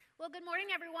Well, good morning,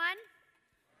 everyone.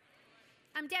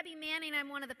 I'm Debbie Manning. I'm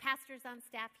one of the pastors on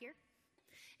staff here.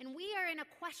 And we are in a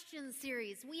question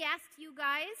series. We asked you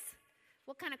guys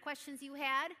what kind of questions you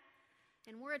had,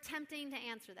 and we're attempting to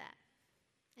answer that.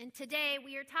 And today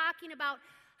we are talking about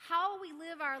how we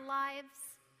live our lives,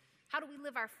 how do we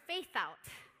live our faith out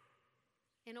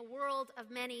in a world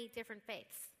of many different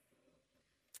faiths.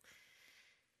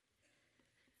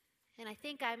 And I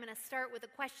think I'm going to start with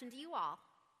a question to you all.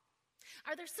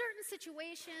 Are there certain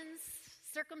situations,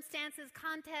 circumstances,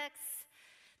 contexts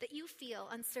that you feel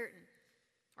uncertain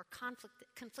or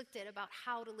conflicted about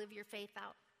how to live your faith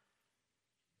out?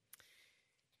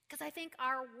 Because I think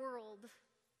our world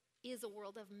is a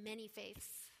world of many faiths,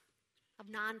 of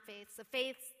non-faiths, of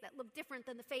faiths that look different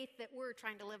than the faith that we're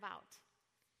trying to live out.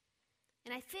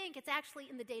 And I think it's actually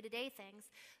in the day-to-day things.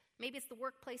 Maybe it's the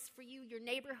workplace for you, your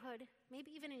neighborhood,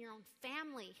 maybe even in your own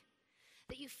family,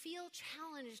 that you feel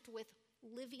challenged with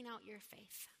living out your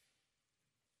faith.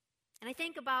 And I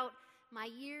think about my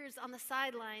years on the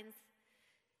sidelines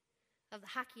of the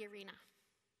hockey arena.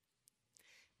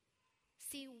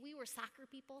 See, we were soccer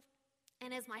people,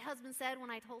 and as my husband said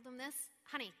when I told him this,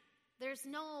 honey, there's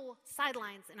no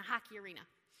sidelines in a hockey arena.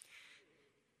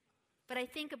 But I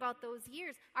think about those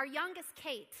years. Our youngest,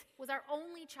 Kate, was our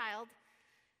only child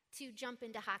to jump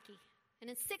into hockey. And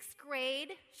in 6th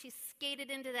grade, she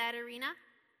skated into that arena.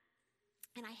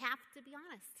 And I have to be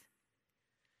honest,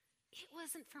 it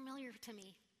wasn't familiar to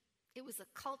me. It was a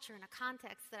culture and a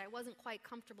context that I wasn't quite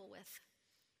comfortable with.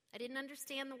 I didn't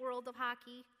understand the world of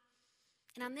hockey.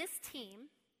 And on this team,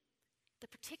 the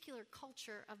particular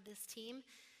culture of this team,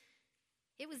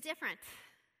 it was different.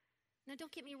 Now,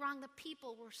 don't get me wrong, the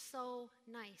people were so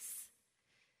nice.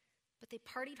 But they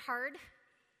partied hard.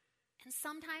 And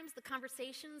sometimes the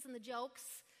conversations and the jokes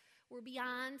were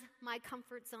beyond my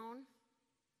comfort zone.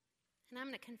 And I'm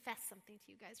going to confess something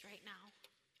to you guys right now.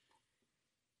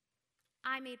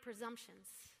 I made presumptions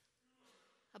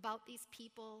about these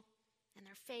people and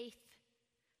their faith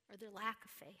or their lack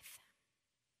of faith.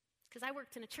 Because I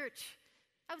worked in a church.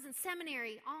 I was in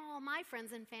seminary. All my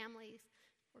friends and families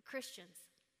were Christians.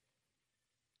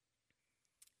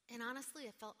 And honestly,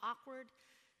 I felt awkward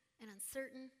and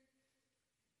uncertain.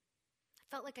 I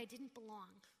felt like I didn't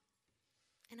belong.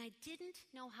 And I didn't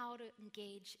know how to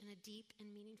engage in a deep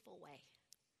and meaningful way.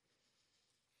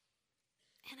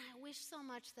 And I wish so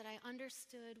much that I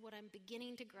understood what I'm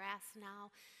beginning to grasp now,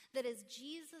 that as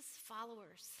Jesus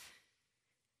followers,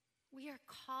 we are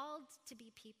called to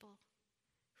be people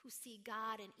who see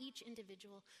God in each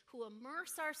individual, who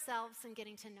immerse ourselves in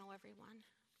getting to know everyone.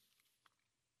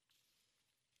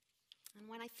 And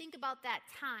when I think about that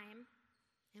time,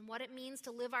 and what it means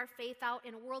to live our faith out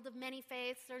in a world of many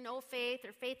faiths or no faith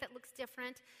or faith that looks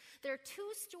different, there are 2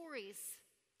 stories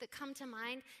that come to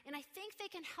mind, and I think they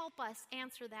can help us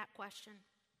answer that question.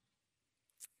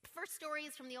 The first story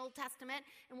is from the Old Testament,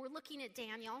 and we're looking at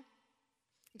Daniel.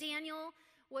 Daniel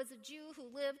was a Jew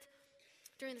who lived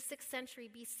during the 6th century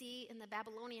BC in the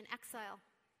Babylonian exile.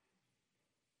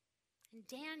 And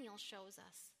Daniel shows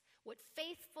us what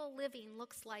faithful living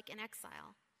looks like in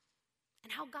exile,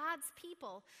 and how God's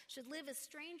people should live as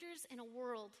strangers in a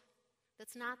world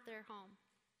that's not their home.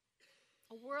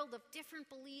 A world of different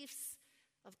beliefs,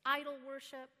 of idol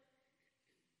worship.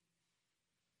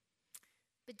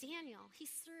 But Daniel, he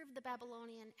served the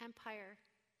Babylonian Empire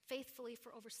faithfully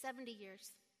for over 70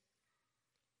 years.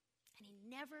 And he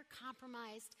never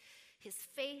compromised his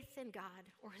faith in God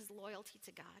or his loyalty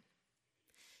to God.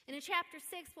 And in chapter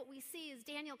 6, what we see is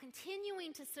Daniel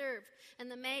continuing to serve in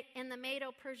the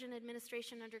Medo-Persian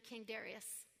administration under King Darius.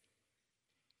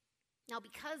 Now,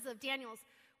 because of Daniel's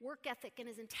work ethic and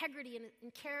his integrity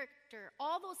and character,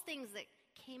 all those things that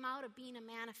came out of being a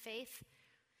man of faith,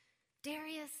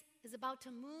 Darius is about to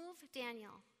move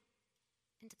Daniel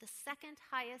into the 2nd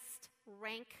highest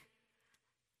rank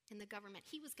in the government.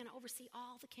 He was going to oversee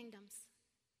all the kingdoms.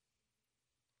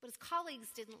 But his colleagues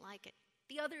didn't like it.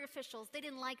 The other officials, they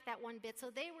didn't like that one bit, so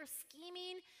they were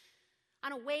scheming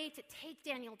on a way to take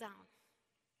Daniel down.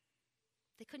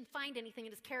 They couldn't find anything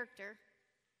in his character,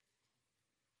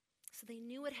 so they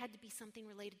knew it had to be something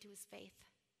related to his faith.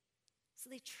 So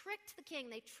they tricked the king,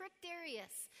 they tricked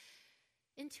Darius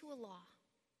into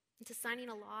signing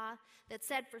a law that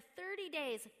said for 30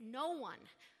 days, no one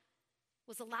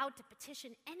was allowed to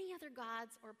petition any other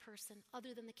gods or person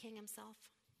other than the king himself.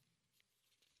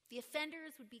 The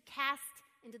offenders would be cast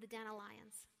into the den of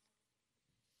lions.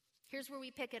 Here's where we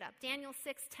pick it up. Daniel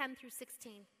 6:10 through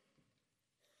 16.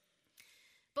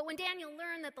 But when Daniel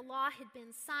learned that the law had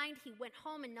been signed, he went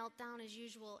home and knelt down as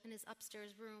usual in his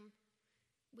upstairs room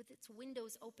with its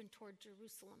windows open toward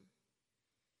Jerusalem.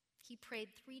 He prayed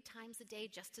 3 times a day,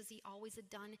 just as he always had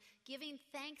done, giving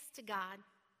thanks to God.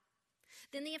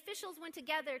 Then the officials went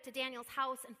together to Daniel's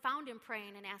house and found him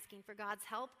praying and asking for God's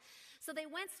help. So they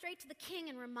went straight to the king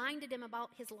and reminded him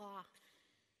about his law.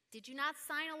 Did you not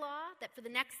sign a law that for the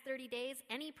next 30 days,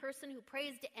 any person who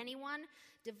prays to anyone,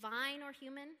 divine or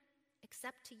human,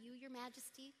 except to you, your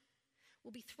majesty,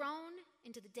 will be thrown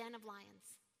into the den of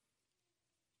lions?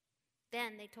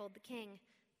 Then they told the king,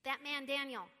 that man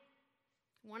Daniel,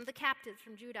 one of the captives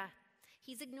from Judah,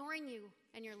 he's ignoring you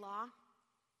and your law.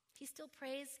 He still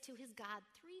prays to his God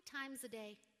 3 times a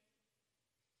day.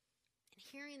 And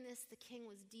hearing this, the king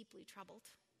was deeply troubled.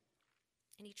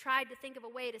 And he tried to think of a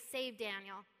way to save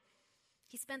Daniel.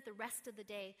 He spent the rest of the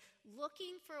day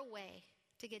looking for a way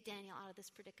to get Daniel out of this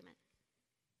predicament.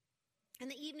 In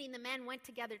the evening, the men went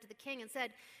together to the king and said,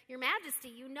 Your Majesty,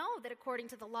 you know that according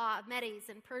to the law of Medes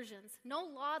and Persians, no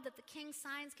law that the king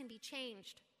signs can be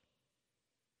changed.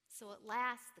 So at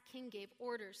last, the king gave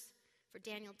orders for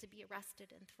Daniel to be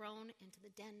arrested and thrown into the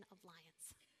den of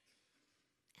lions.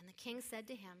 And the king said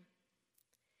to him,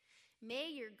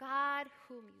 May your God,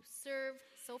 whom you serve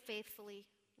so faithfully,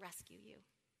 rescue you.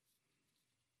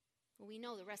 Well, we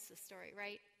know the rest of the story,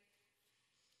 right?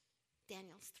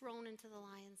 Daniel's thrown into the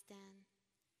lion's den.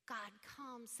 God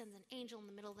comes, sends an angel in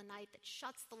the middle of the night that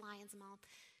shuts the lion's mouth,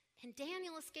 and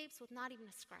Daniel escapes with not even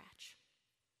a scratch.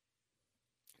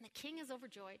 And the king is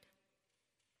overjoyed.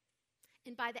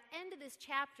 And by the end of this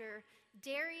chapter,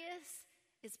 Darius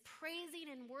is praising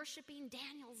and worshiping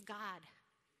Daniel's God.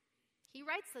 He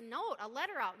writes a note, a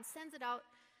letter out, and sends it out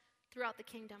throughout the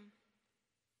kingdom.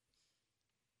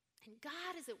 And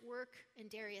God is at work in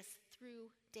Darius through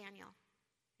Daniel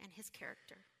and his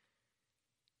character.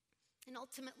 And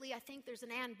ultimately, I think there's an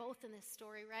and both in this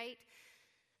story, right?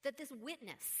 That this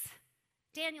witness,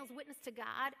 Daniel's witness to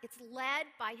God, it's led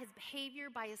by his behavior,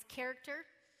 by his character,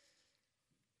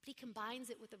 but he combines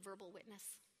it with a verbal witness.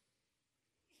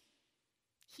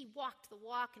 He walked the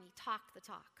walk and he talked the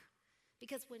talk.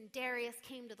 Because when Darius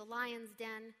came to the lion's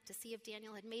den to see if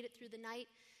Daniel had made it through the night,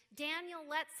 Daniel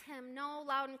lets him know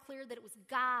loud and clear that it was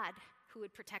God who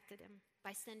had protected him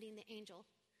by sending the angel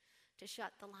to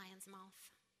shut the lion's mouth.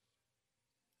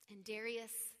 And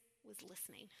Darius was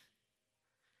listening.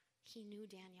 He knew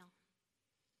Daniel.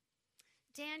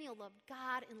 Daniel loved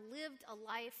God and lived a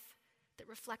life that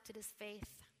reflected his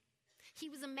faith. He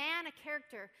was a man, a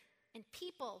character, and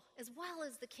people, as well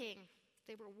as the king,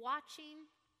 they were watching,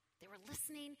 they were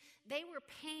listening, they were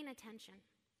paying attention.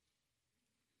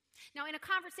 Now, in a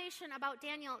conversation about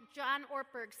Daniel, John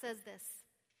Ortberg says this: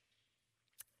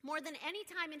 More than any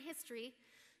time in history,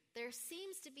 there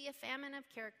seems to be a famine of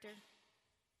character.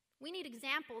 We need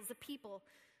examples of people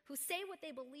who say what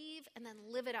they believe and then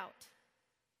live it out.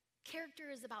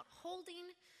 Character is about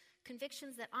holding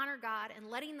convictions that honor God and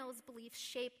letting those beliefs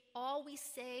shape all we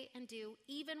say and do,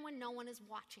 even when no one is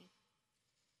watching.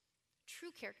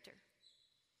 True character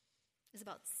is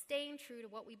about staying true to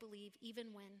what we believe,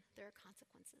 even when there are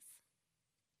consequences.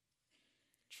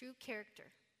 True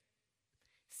character,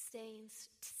 staying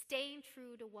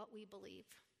true to what we believe.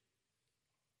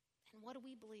 And what do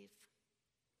we believe?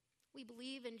 We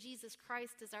believe in Jesus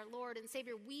Christ as our Lord and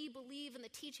Savior. We believe in the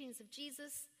teachings of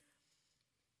Jesus.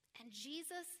 And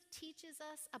Jesus teaches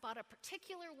us about a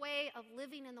particular way of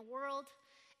living in the world,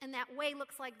 and that way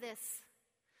looks like this: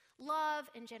 love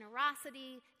and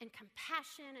generosity and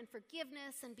compassion and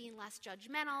forgiveness and being less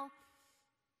judgmental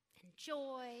and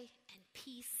joy and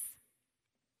peace.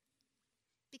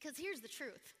 Because here's the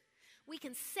truth. We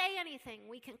can say anything,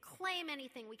 we can claim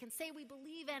anything, we can say we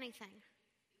believe anything.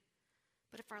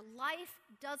 But if our life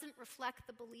doesn't reflect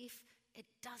the belief, it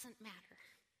doesn't matter.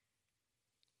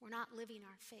 We're not living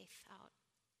our faith out.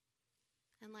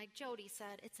 And like Jody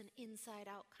said, it's an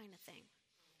inside-out kind of thing.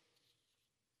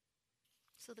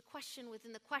 So the question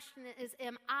within the question is,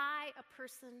 am I a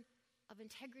person of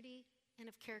integrity and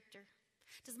of character?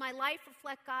 Does my life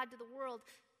reflect God to the world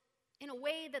in a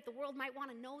way that the world might want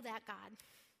to know that God?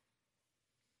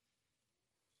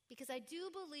 Because I do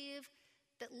believe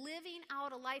that living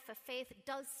out a life of faith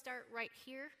does start right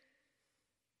here.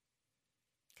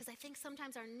 Because I think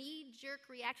sometimes our knee-jerk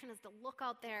reaction is to look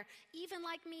out there. Even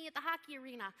like me at the hockey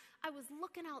arena, I was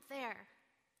looking out there.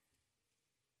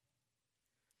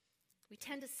 We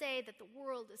tend to say that the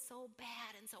world is so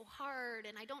bad and so hard,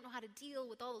 and I don't know how to deal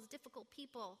with all those difficult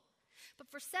people. But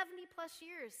for 70 plus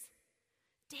years,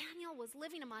 Daniel was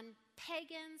living among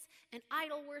pagans and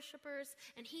idol worshipers,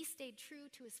 and he stayed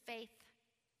true to his faith.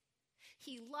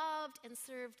 He loved and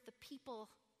served the people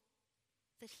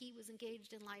that he was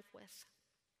engaged in life with.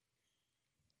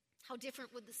 How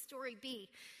different would the story be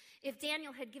if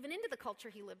Daniel had given into the culture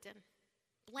he lived in,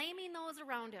 blaming those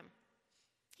around him.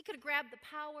 He could have grabbed the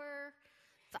power,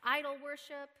 the idol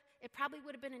worship. It probably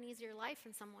would have been an easier life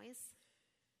in some ways.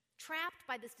 Trapped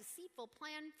by this deceitful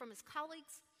plan from his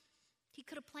colleagues, he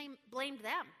could have blamed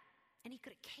them, and he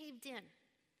could have caved in.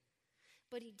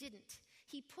 But he didn't.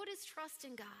 He put his trust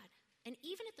in God, and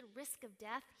even at the risk of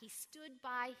death, he stood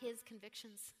by his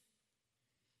convictions.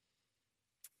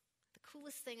 The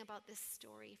coolest thing about this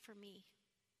story for me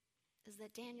is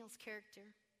that Daniel's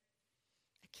character,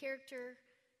 a character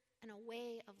and a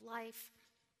way of life,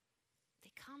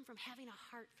 they come from having a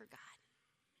heart for God.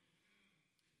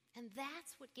 And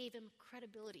that's what gave him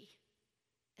credibility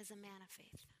as a man of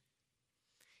faith.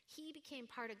 He became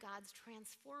part of God's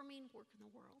transforming work in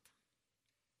the world.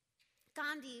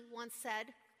 Gandhi once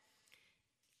said,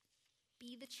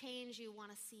 "Be the change you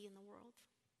want to see in the world."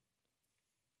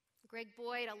 Greg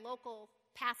Boyd, a local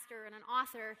pastor and an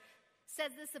author,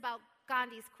 says this about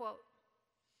Gandhi's quote.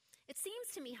 "It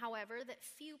seems to me, however, that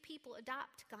few people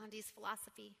adopt Gandhi's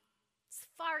philosophy. It's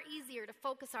far easier to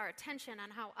focus our attention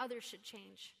on how others should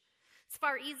change. It's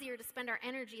far easier to spend our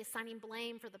energy assigning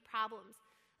blame for the problems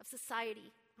of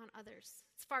society on others.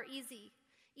 It's far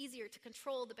easier to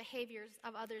control the behaviors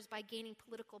of others by gaining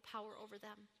political power over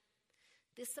them.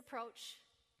 This approach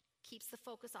keeps the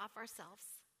focus off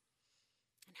ourselves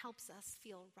and helps us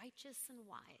feel righteous and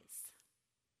wise."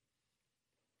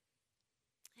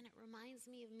 And it reminds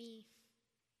me of me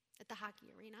at the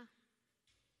hockey arena.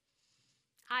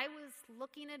 I was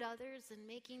looking at others and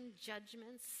making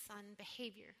judgments on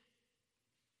behavior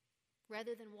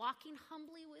rather than walking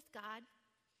humbly with God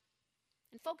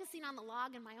and focusing on the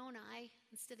log in my own eye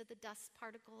instead of the dust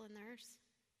particle in theirs.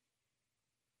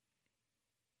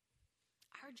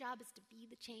 Our job is to be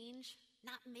the change,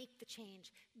 not make the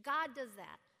change. God does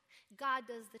that. God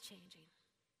does the changing.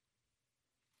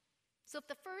 So if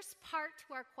the first part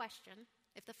to our question,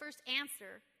 if the first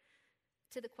answer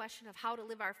to the question of how to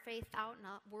live our faith out in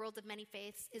a world of many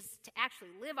faiths is to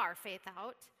actually live our faith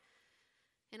out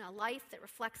in a life that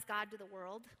reflects God to the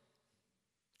world,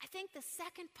 I think the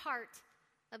second part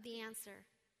of the answer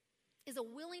is a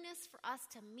willingness for us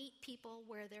to meet people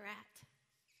where they're at.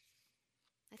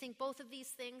 I think both of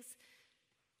these things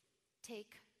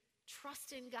take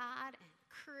trust in God and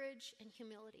courage and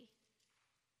humility,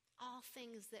 all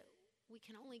things that we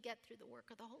can only get through the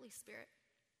work of the Holy Spirit.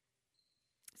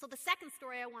 So the second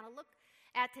story I want to look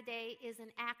at today is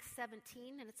in Acts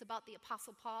 17, and it's about the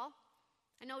Apostle Paul.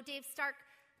 I know Dave Stark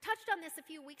touched on this a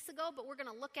few weeks ago, but we're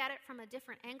going to look at it from a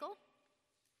different angle.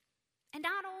 And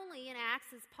not only in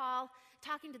Acts is Paul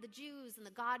talking to the Jews and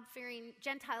the God-fearing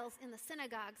Gentiles in the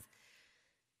synagogues,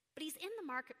 but he's in the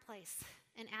marketplace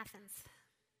in Athens.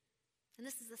 And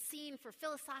this is a scene for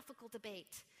philosophical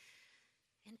debate.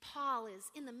 And Paul is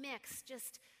in the mix,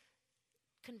 just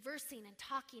conversing and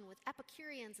talking with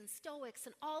Epicureans and Stoics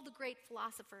and all the great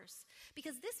philosophers.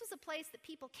 Because this was a place that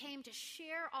people came to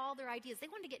share all their ideas. They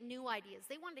wanted to get new ideas.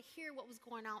 They wanted to hear what was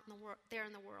going on there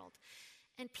in the world.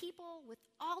 And people with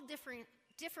all differing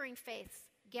faiths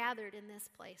gathered in this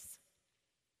place.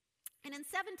 And in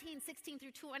 17:16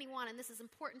 through 21, and this is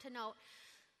important to note,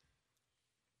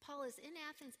 Paul is in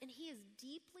Athens and he is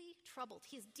deeply troubled.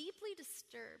 He is deeply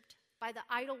disturbed by the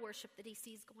idol worship that he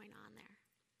sees going on there.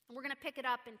 And we're going to pick it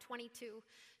up in 22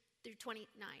 through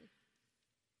 29.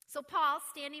 So Paul,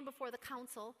 standing before the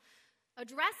council,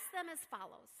 addressed them as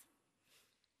follows.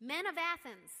 "Men of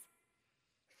Athens,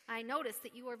 I notice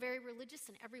that you are very religious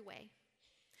in every way.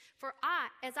 For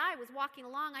as I was walking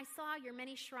along, I saw your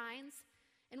many shrines,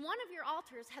 and one of your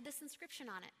altars had this inscription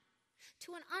on it,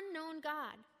 'To an unknown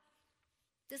God.'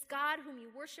 This God whom you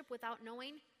worship without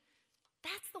knowing,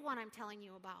 that's the one I'm telling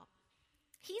you about.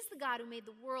 He's the God who made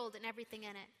the world and everything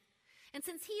in it. And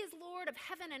since he is Lord of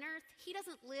heaven and earth, he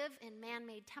doesn't live in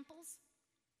man-made temples.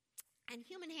 And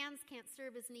human hands can't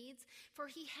serve his needs, for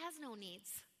he has no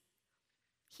needs.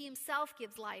 He himself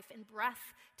gives life and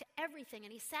breath to everything,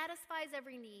 and he satisfies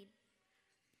every need.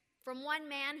 From one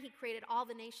man, he created all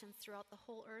the nations throughout the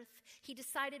whole earth. He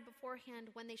decided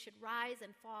beforehand when they should rise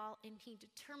and fall, and he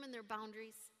determined their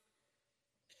boundaries.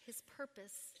 His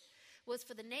purpose was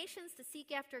for the nations to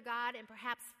seek after God and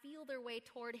perhaps feel their way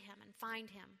toward him and find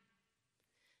him,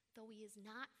 though he is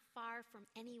not far from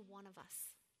any one of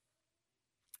us.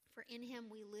 For in him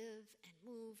we live and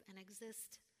move and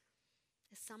exist.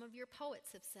 As some of your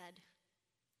poets have said,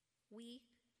 we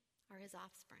are his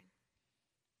offspring.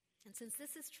 And since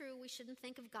this is true, we shouldn't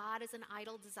think of God as an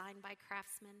idol designed by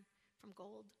craftsmen from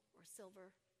gold or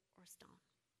silver or stone."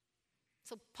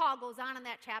 So Paul goes on in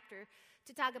that chapter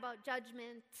to talk about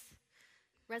judgment,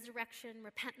 resurrection,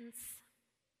 repentance.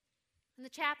 And the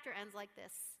chapter ends like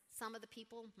this. Some of the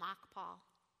people mock Paul,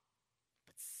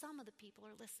 but some of the people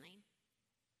are listening.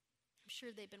 I'm sure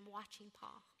they've been watching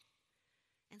Paul.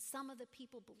 And some of the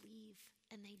people believe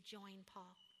and they join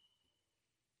Paul.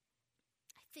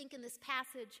 I think in this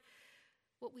passage,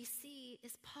 what we see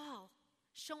is Paul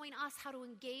showing us how to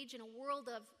engage in a world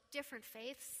of different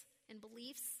faiths and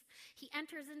beliefs. He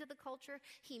enters into the culture.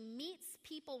 He meets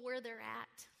people where they're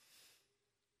at.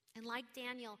 And like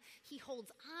Daniel, he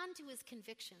holds on to his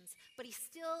convictions, but he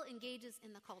still engages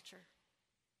in the culture.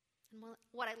 And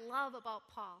what I love about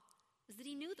Paul is that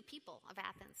he knew the people of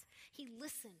Athens. He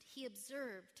listened. He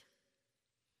observed.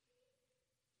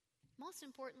 Most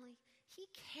importantly, he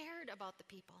cared about the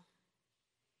people.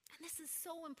 And this is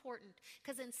so important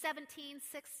because in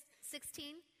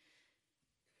 17:16,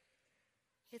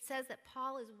 it says that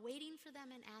Paul is waiting for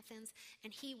them in Athens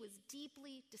and he was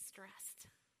deeply distressed.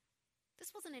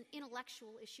 This wasn't an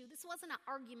intellectual issue. This wasn't an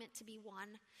argument to be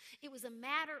won. It was a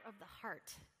matter of the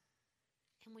heart.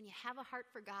 And when you have a heart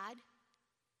for God,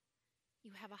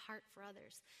 you have a heart for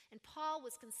others. And Paul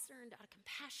was concerned out of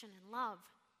compassion and love.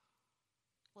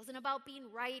 It wasn't about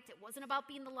being right. It wasn't about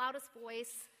being the loudest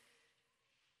voice.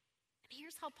 And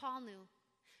here's how Paul knew.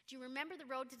 Do you remember the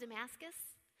road to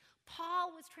Damascus?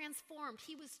 Paul was transformed.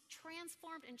 He was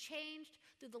transformed and changed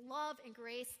through the love and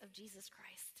grace of Jesus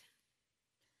Christ.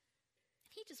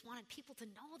 He just wanted people to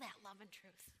know that love and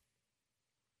truth.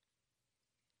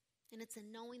 And it's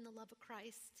in knowing the love of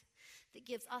Christ that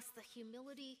gives us the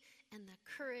humility and the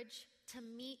courage to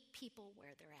meet people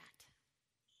where they're at.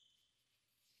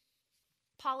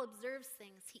 Paul observes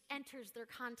things. He enters their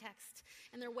context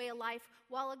and their way of life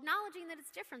while acknowledging that it's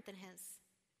different than his.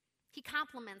 He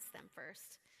compliments them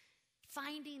first,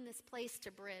 finding this place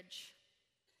to bridge.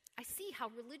 I see how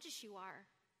religious you are.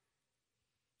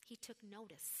 He took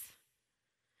notice.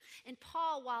 And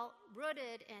Paul, while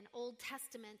rooted in Old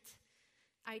Testament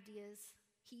ideas,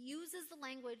 he uses the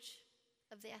language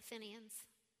of the Athenians.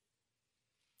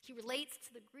 He relates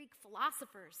to the Greek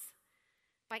philosophers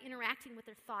by interacting with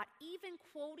their thought, even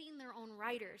quoting their own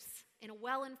writers in a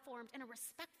well-informed and a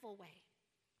respectful way.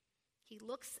 He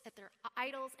looks at their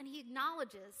idols and he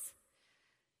acknowledges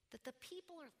that the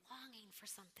people are longing for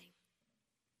something.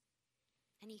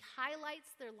 And he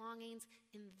highlights their longings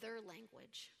in their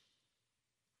language.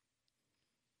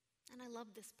 And I love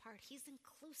this part. He's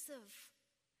inclusive.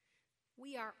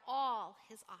 We are all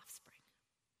his offspring.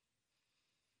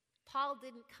 Paul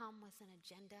didn't come with an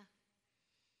agenda.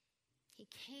 He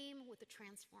came with a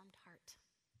transformed heart.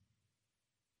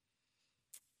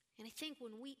 And I think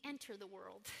when we enter the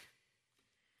world,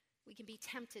 we can be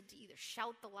tempted to either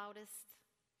shout the loudest,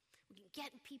 we can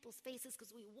get in people's faces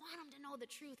because we want them to know the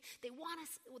truth.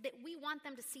 We want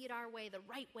them to see it our way, the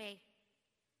right way.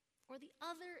 Or the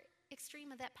other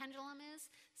extreme of that pendulum is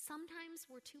sometimes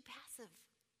we're too passive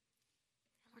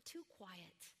and we're too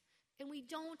quiet and we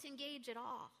don't engage at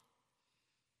all.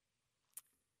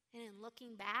 And in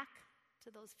looking back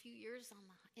to those few years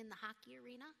in the hockey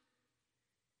arena,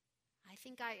 I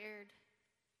think I erred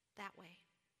that way.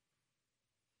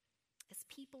 As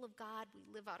people of God, we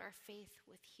live out our faith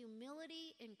with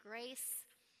humility and grace,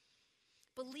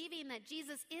 believing that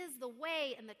Jesus is the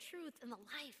way and the truth and the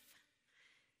life.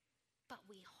 But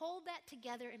we hold that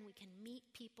together and we can meet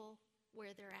people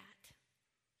where they're at.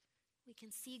 We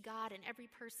can see God in every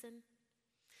person,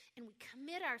 and we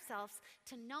commit ourselves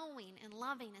to knowing and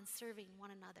loving and serving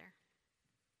one another.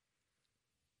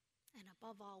 And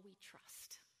above all, we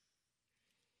trust.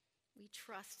 We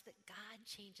trust that God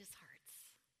changes hearts.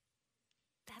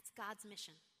 That's God's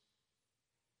mission.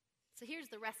 So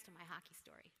here's the rest of my hockey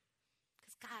story,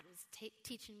 because God was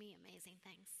teaching me amazing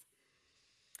things.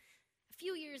 A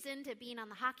few years into being on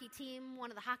the hockey team,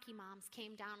 one of the hockey moms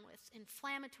came down with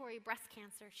inflammatory breast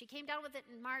cancer. She came down with it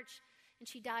in March, and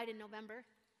she died in November.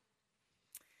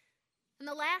 In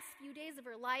the last few days of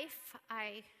her life,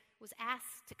 I was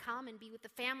asked to come and be with the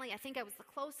family. I think I was the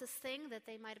closest thing that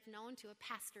they might have known to a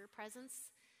pastor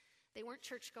presence. They weren't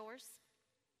churchgoers.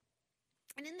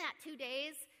 And in that 2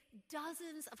 days,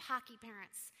 dozens of hockey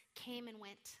parents came and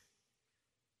went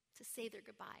to say their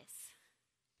goodbyes.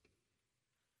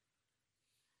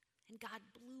 And God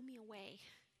blew me away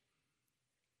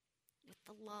with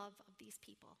the love of these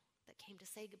people that came to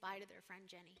say goodbye to their friend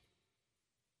Jenny.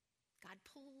 God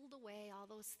pulled away all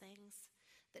those things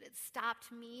that had stopped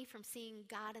me from seeing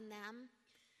God in them.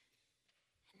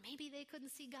 And maybe they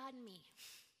couldn't see God in me.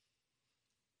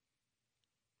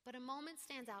 But a moment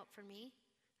stands out for me.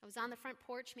 I was on the front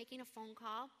porch making a phone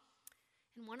call,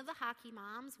 and one of the hockey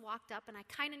moms walked up, and I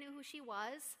kind of knew who she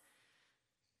was.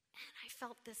 And I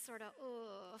felt this sort of,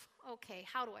 okay,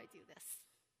 how do I do this?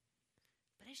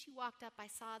 But as she walked up, I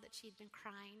saw that she'd been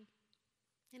crying.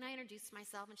 And I introduced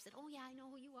myself, and she said, "Oh, yeah, I know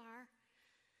who you are."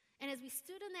 And as we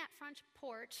stood on that front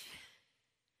porch,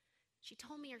 she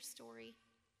told me her story.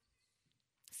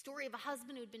 Story of a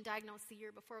husband who had been diagnosed the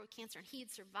year before with cancer, and he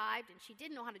had survived, and she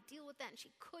didn't know how to deal with that, and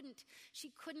she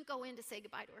couldn't go in to say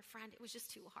goodbye to her friend. It was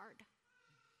just too hard.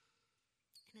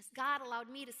 And as God allowed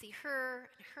me to see her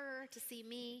and her to see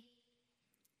me,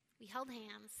 we held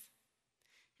hands,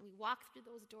 and we walked through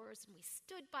those doors, and we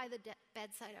stood by the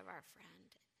bedside of our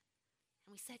friend,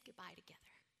 and we said goodbye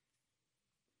together.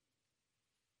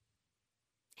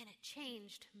 And it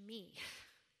changed me.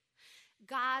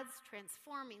 God's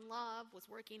transforming love was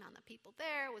working on the people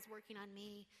there, was working on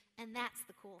me, and that's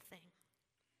the cool thing.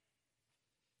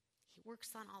 He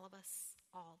works on all of us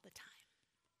all the time.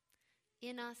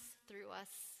 In us, through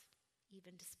us,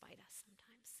 even despite us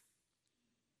sometimes.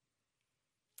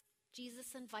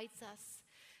 Jesus invites us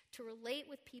to relate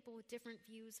with people with different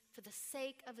views for the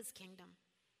sake of his kingdom.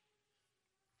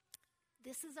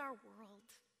 This is our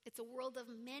world. It's a world of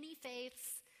many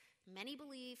faiths, many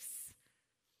beliefs,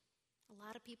 a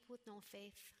lot of people with no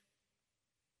faith.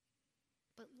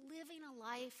 But living a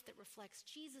life that reflects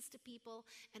Jesus to people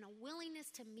and a willingness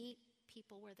to meet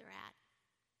people where they're at.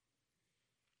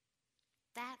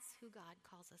 That's who God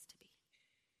calls us to be.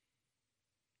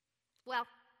 Well,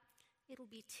 it'll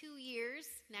be 2 years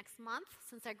next month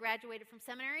since I graduated from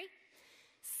seminary.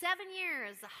 7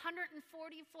 years,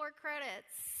 144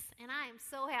 credits, and I am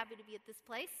so happy to be at this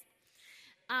place.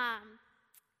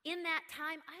 In that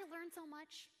time, I learned so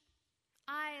much.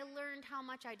 I learned how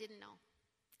much I didn't know.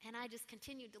 And I just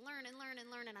continued to learn and learn and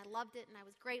learn, and I loved it, and I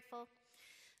was grateful.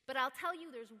 But I'll tell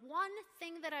you, there's one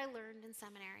thing that I learned in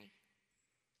seminary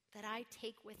that I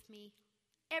take with me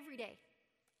every day.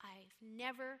 I've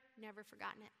never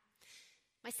forgotten it.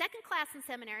 My second class in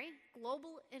seminary,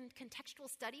 Global and Contextual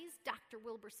Studies, Dr.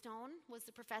 Wilbur Stone was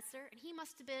the professor, and he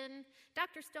must have been,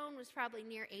 Dr. Stone was probably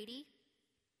near 80.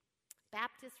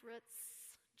 Baptist roots,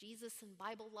 Jesus and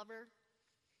Bible lover.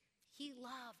 He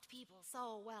loved people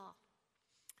so well.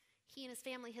 He and his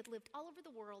family had lived all over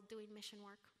the world doing mission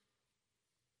work.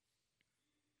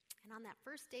 And on that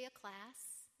first day of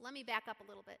class, let me back up a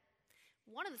little bit.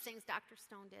 One of the things Dr.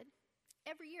 Stone did,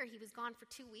 every year he was gone for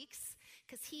 2 weeks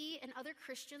because he and other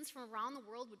Christians from around the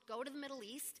world would go to the Middle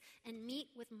East and meet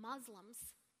with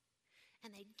Muslims.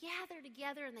 And they'd gather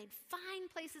together and they'd find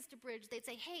places to bridge. They'd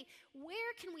say, hey,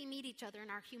 where can we meet each other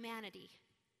in our humanity,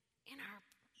 in our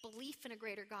belief in a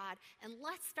greater God? And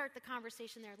let's start the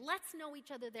conversation there. Let's know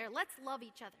each other there. Let's love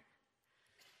each other.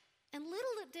 And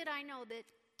little did I know that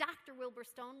Dr. Wilbur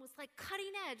Stone was like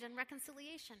cutting edge on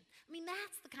reconciliation. I mean,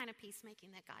 that's the kind of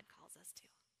peacemaking that God calls us to.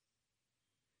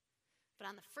 But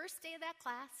on the first day of that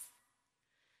class,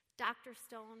 Dr.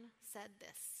 Stone said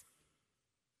this: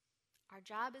 our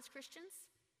job as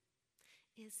Christians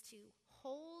is to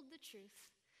hold the truth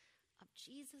of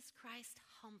Jesus Christ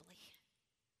humbly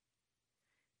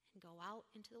and go out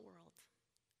into the world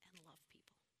and love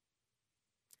people.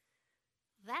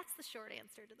 That's the short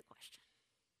answer to the question.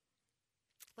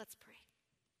 Let's pray.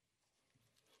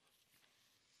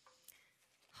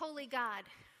 Holy God,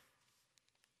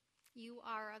 you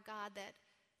are a God that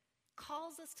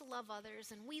calls us to love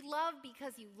others, and we love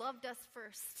because you loved us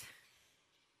first.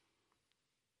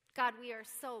 God, we are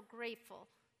so grateful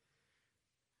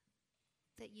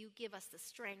that you give us the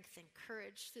strength and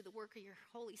courage through the work of your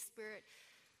Holy Spirit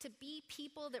to be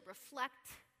people that reflect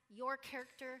your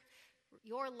character,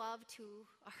 your love to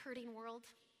a hurting world.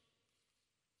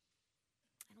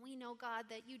 And we know, God,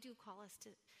 that you do call us to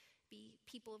be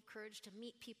people of courage, to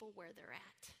meet people where they're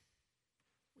at.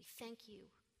 We thank you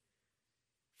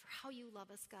for how you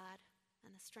love us, God,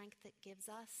 and the strength that gives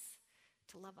us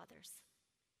to love others.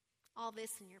 All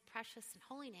this in your precious and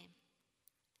holy name.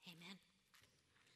 Amen.